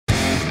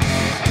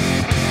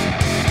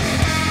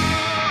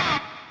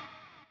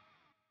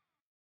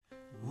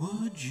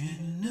Would you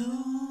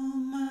know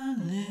my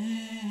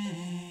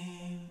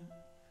name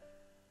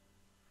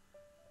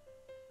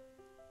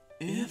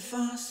if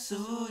I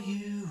saw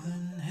you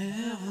in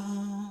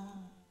heaven?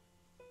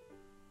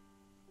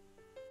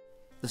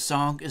 The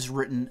song is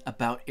written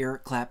about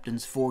Eric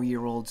Clapton's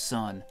 4-year-old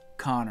son,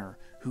 Conor,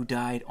 who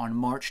died on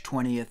March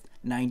 20th,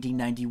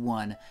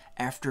 1991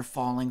 after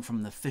falling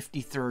from the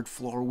 53rd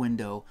floor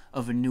window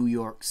of a New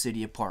York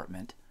City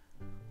apartment.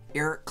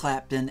 Eric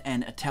Clapton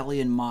and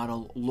Italian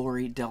model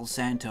Lori Del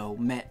Santo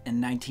met in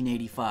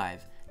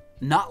 1985.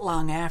 Not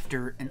long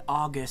after, in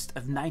August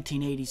of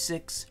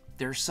 1986,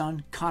 their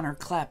son Conor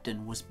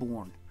Clapton was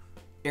born.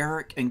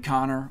 Eric and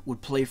Conor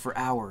would play for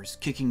hours,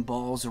 kicking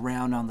balls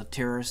around on the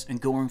terrace and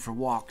going for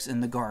walks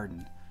in the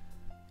garden.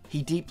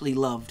 He deeply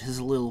loved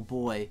his little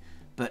boy,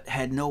 but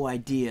had no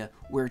idea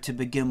where to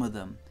begin with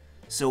him,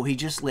 so he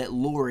just let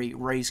Lori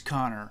raise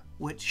Conor,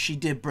 which she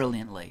did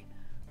brilliantly.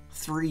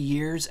 3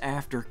 years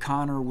after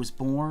Conor was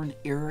born,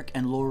 Eric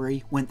and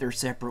Lori went their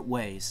separate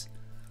ways.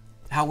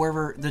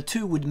 However, the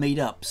two would meet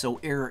up so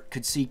Eric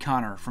could see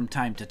Conor from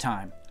time to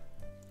time.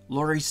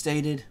 Lori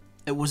stated,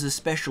 "It was a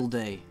special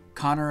day.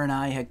 Conor and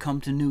I had come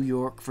to New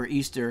York for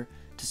Easter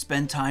to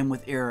spend time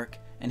with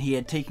Eric, and he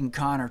had taken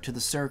Conor to the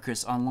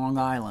circus on Long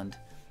Island.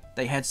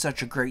 They had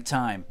such a great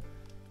time.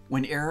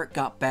 When Eric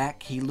got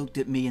back, he looked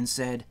at me and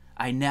said,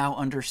 'I now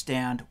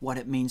understand what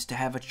it means to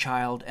have a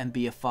child and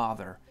be a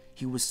father.'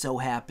 He was so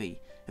happy.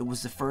 It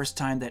was the first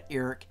time that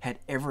Eric had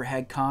ever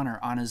had Conor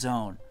on his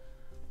own.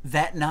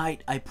 That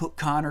night, I put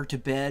Conor to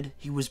bed.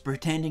 He was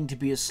pretending to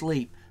be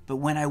asleep, but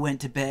when I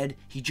went to bed,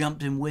 he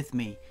jumped in with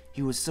me.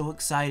 He was so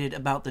excited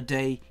about the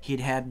day he'd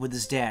had with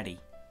his daddy."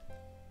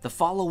 The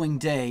following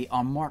day,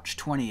 on March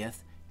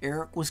 20th,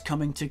 Eric was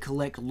coming to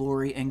collect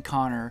Lori and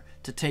Conor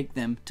to take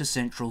them to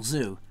Central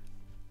Zoo.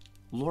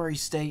 Lori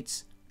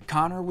states,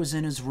 "Conor was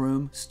in his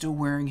room, still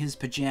wearing his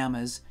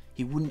pajamas.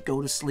 He wouldn't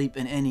go to sleep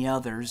in any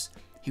others.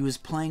 He was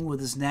playing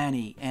with his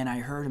nanny, and I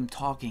heard him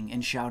talking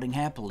and shouting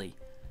happily.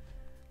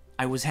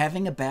 I was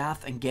having a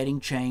bath and getting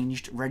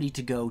changed, ready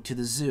to go to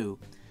the zoo.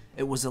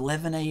 It was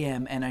 11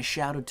 a.m. and I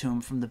shouted to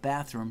him from the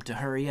bathroom to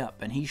hurry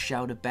up, and he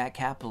shouted back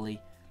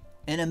happily,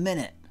 'In a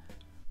minute.'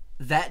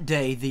 That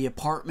day, the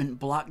apartment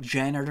block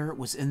janitor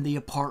was in the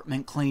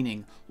apartment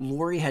cleaning.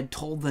 Lori had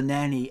told the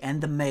nanny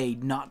and the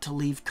maid not to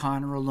leave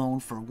Conor alone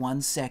for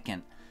 1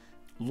 second.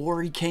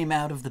 Lori came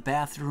out of the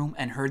bathroom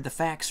and heard the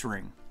fax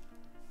ring.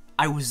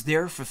 I was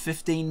there for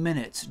 15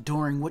 minutes,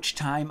 during which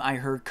time I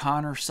heard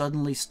Conor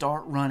suddenly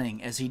start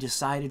running as he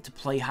decided to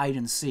play hide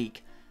and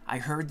seek. I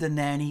heard the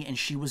nanny and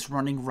she was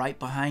running right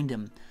behind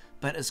him,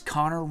 but as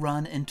Conor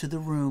ran into the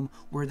room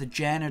where the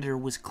janitor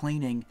was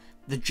cleaning,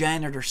 the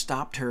janitor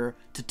stopped her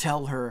to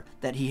tell her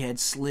that he had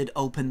slid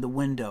open the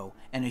window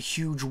and a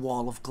huge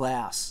wall of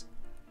glass.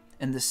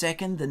 And the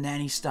second the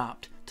nanny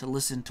stopped to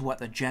listen to what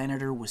the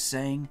janitor was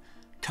saying,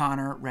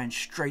 Conor ran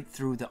straight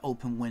through the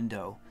open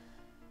window.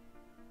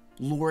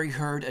 Lori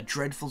heard a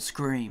dreadful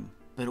scream,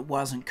 but it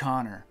wasn't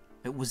Conor,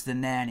 it was the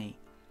nanny.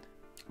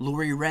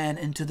 Lori ran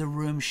into the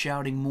room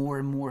shouting more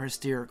and more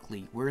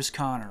hysterically, 'Where's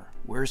Conor?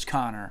 Where's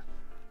Conor?'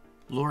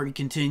 Lori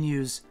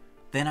continues,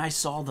 'Then I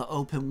saw the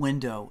open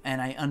window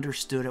and I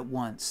understood at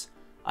once.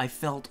 I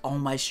felt all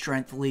my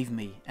strength leave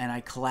me and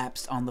I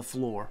collapsed on the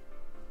floor.'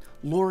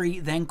 Lori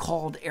then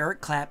called Eric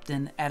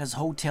Clapton at his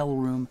hotel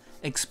room,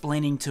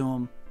 explaining to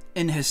him,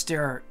 in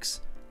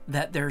hysterics,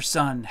 that their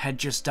son had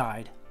just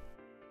died.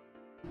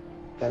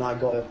 Then I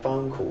got a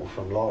phone call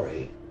from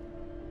Lori,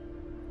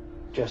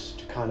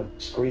 just kind of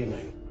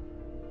screaming.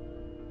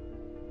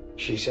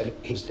 She said,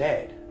 'He's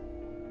dead.'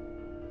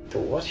 I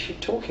thought, what's she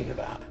talking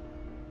about?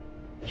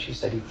 And she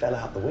said, 'He fell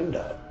out the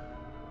window.'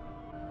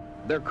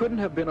 There couldn't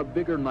have been a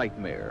bigger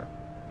nightmare.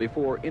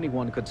 Before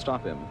anyone could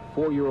stop him,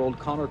 4-year-old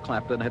Conor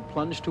Clapton had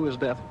plunged to his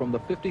death from the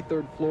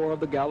 53rd floor of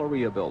the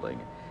Galleria building.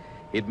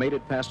 He'd made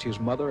it past his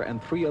mother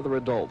and 3 other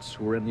adults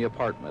who were in the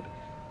apartment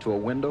to a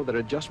window that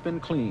had just been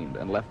cleaned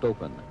and left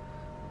open.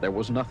 There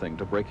was nothing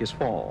to break his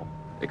fall,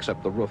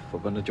 except the roof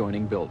of an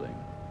adjoining building.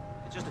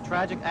 It's just a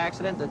tragic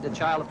accident that the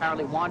child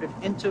apparently wandered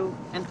into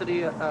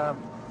the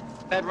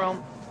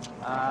bedroom,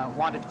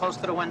 wandered close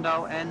to the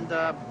window, and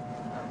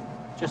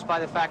just by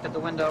the fact that the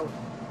window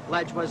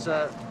ledge was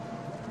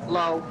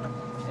low,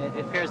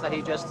 it appears that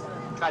he just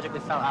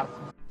tragically fell out.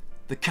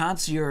 The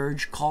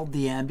concierge called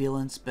the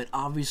ambulance, but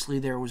obviously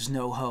there was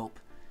no hope.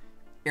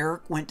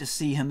 Eric went to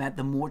see him at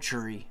the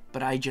mortuary,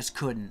 but I just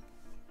couldn't.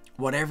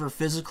 Whatever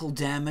physical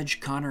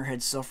damage Conor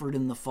had suffered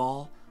in the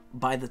fall,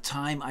 by the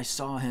time I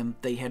saw him,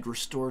 they had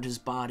restored his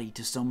body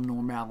to some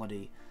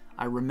normality.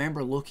 I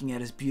remember looking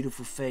at his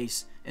beautiful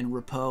face in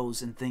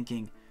repose and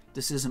thinking,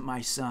 'This isn't my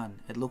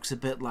son. It looks a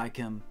bit like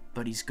him,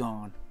 but he's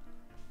gone.'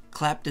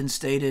 Clapton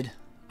stated,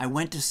 'I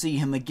went to see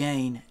him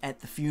again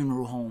at the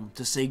funeral home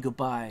to say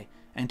goodbye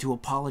and to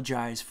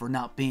apologize for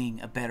not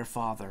being a better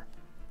father.'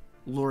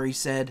 Lori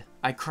said,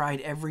 'I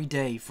cried every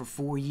day for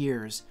 4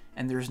 years,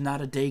 and there's not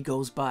a day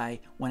goes by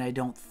when I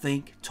don't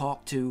think,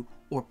 talk to,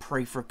 or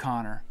pray for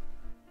Conor.'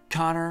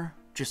 Conor,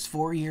 just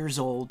 4 years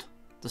old,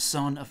 the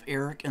son of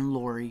Eric and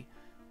Lori,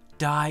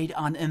 died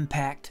on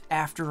impact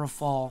after a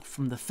fall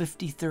from the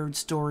 53rd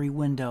story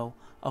window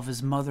of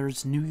his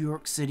mother's New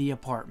York City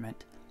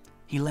apartment.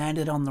 He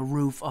landed on the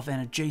roof of an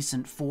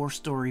adjacent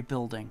 4-story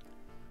building.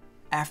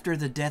 After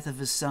the death of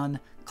his son,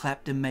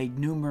 Clapton made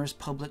numerous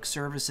public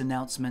service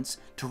announcements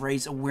to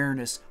raise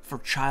awareness for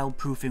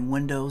child-proofing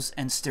windows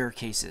and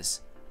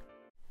staircases.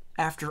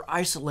 After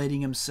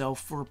isolating himself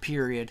for a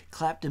period,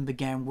 Clapton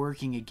began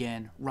working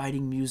again,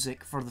 writing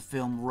music for the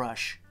film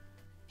Rush.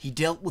 He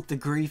dealt with the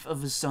grief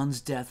of his son's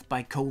death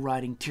by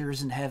co-writing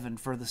Tears in Heaven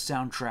for the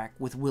soundtrack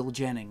with Will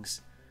Jennings.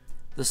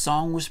 The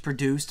song was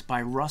produced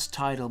by Russ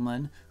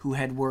Titleman, who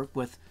had worked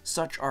with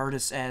such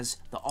artists as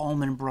the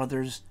Allman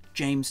Brothers,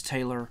 James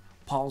Taylor,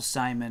 Paul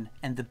Simon,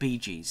 and the Bee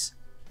Gees.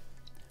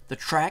 The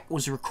track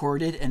was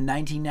recorded in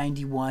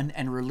 1991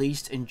 and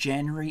released in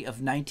January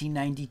of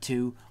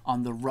 1992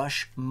 on the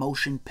Rush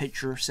motion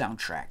picture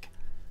soundtrack.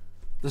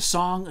 The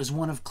song is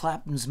one of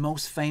Clapton's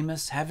most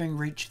famous, having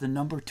reached the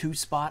 #2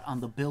 spot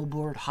on the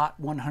Billboard Hot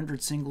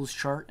 100 Singles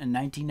chart in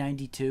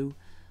 1992.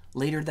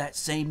 Later that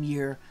same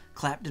year,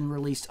 Clapton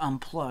released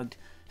Unplugged,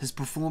 his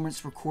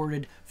performance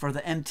recorded for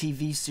the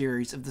MTV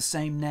series of the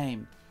same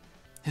name.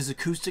 His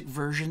acoustic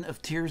version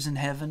of Tears in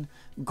Heaven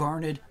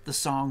garnered the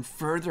song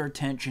further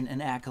attention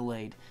and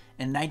accolade.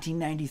 In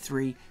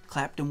 1993,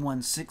 Clapton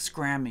won 6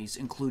 Grammys,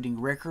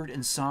 including Record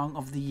and Song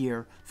of the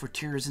Year for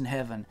Tears in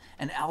Heaven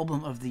and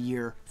Album of the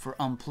Year for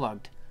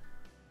Unplugged.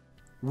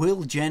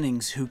 Will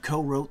Jennings, who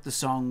co-wrote the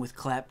song with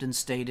Clapton,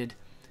 stated,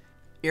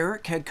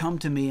 "Eric had come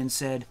to me and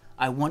said,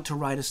 'I want to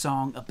write a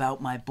song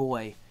about my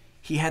boy.'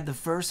 He had the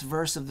first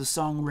verse of the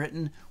song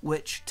written,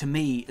 which, to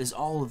me, is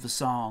all of the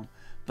song,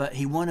 but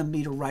he wanted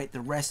me to write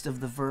the rest of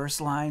the verse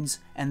lines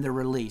and the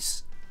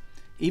release.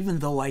 Even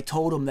though I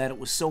told him that it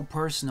was so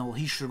personal,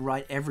 he should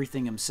write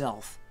everything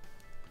himself."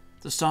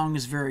 The song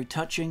is very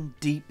touching,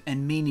 deep,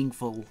 and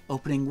meaningful,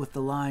 opening with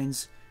the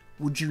lines,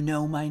 "Would you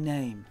know my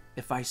name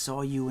if I saw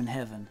you in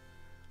heaven?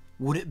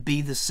 Would it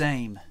be the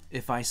same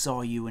if I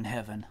saw you in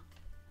heaven?"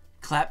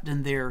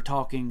 Clapton there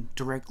talking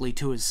directly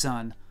to his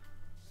son.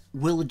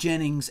 Will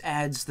Jennings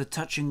adds the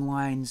touching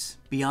lines,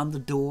 "Beyond the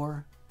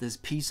door, there's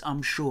peace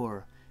I'm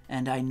sure,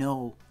 and I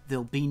know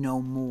there'll be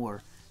no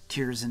more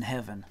tears in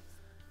heaven."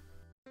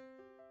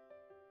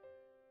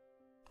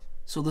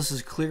 So this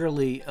is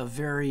clearly a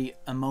very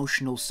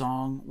emotional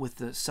song, with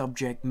the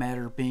subject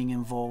matter being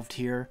involved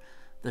here,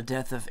 the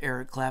death of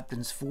Eric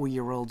Clapton's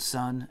 4-year-old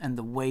son and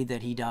the way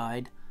that he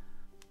died.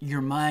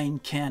 Your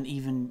mind can't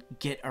even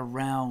get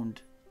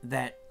around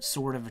that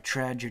sort of a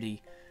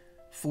tragedy.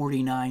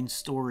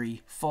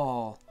 49-story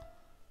fall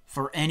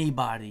for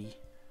anybody,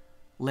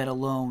 let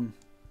alone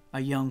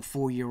a young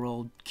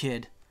 4-year-old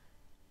kid.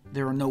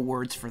 There are no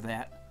words for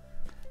that.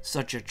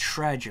 Such a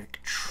tragic,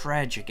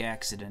 tragic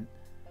accident.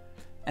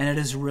 And it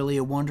is really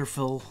a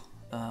wonderful,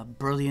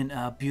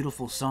 brilliant,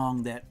 beautiful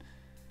song that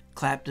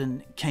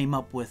Clapton came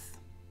up with,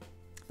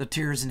 the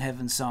Tears in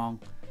Heaven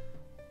song.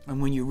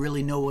 And when you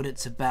really know what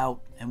it's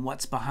about and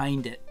what's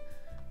behind it,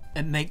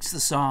 it makes the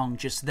song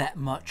just that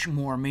much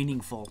more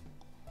meaningful.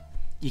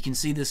 You can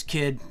see this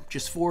kid,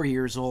 just 4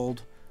 years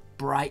old,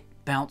 bright,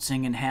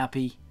 bouncing, and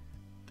happy.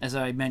 As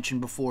I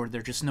mentioned before,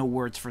 there are just no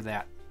words for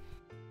that.